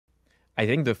I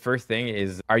think the first thing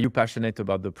is, are you passionate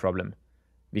about the problem?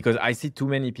 Because I see too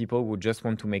many people who just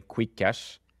want to make quick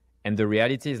cash. And the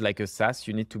reality is, like a SaaS,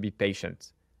 you need to be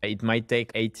patient. It might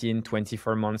take 18,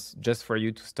 24 months just for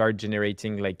you to start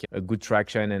generating like a good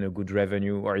traction and a good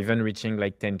revenue, or even reaching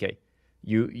like 10K.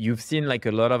 You've seen like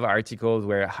a lot of articles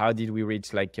where how did we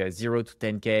reach like 0 to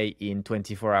 10K in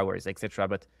 24 hours, etc.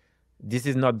 But this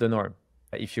is not the norm.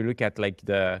 If you look at like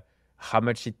how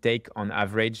much it take on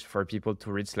average for people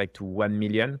to reach like to 1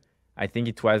 million, I think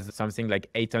it was something like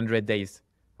 800 days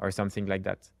or something like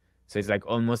that. So it's like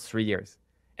almost 3 years.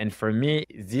 And for me,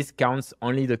 this counts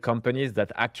only the companies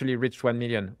that actually reached 1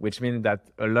 million, which means that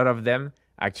a lot of them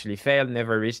actually failed,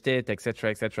 never reached it, etc.,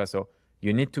 etc. So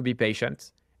you need to be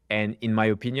patient. And in my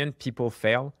opinion, people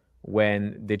fail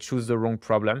when they choose the wrong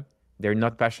problem, they're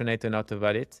not passionate enough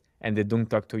about it, and they don't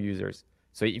talk to users.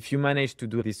 So if you manage to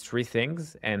do these three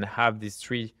things and have these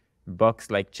three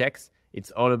box like checks,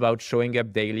 it's all about showing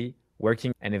up daily,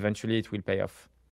 working, and eventually it will pay off.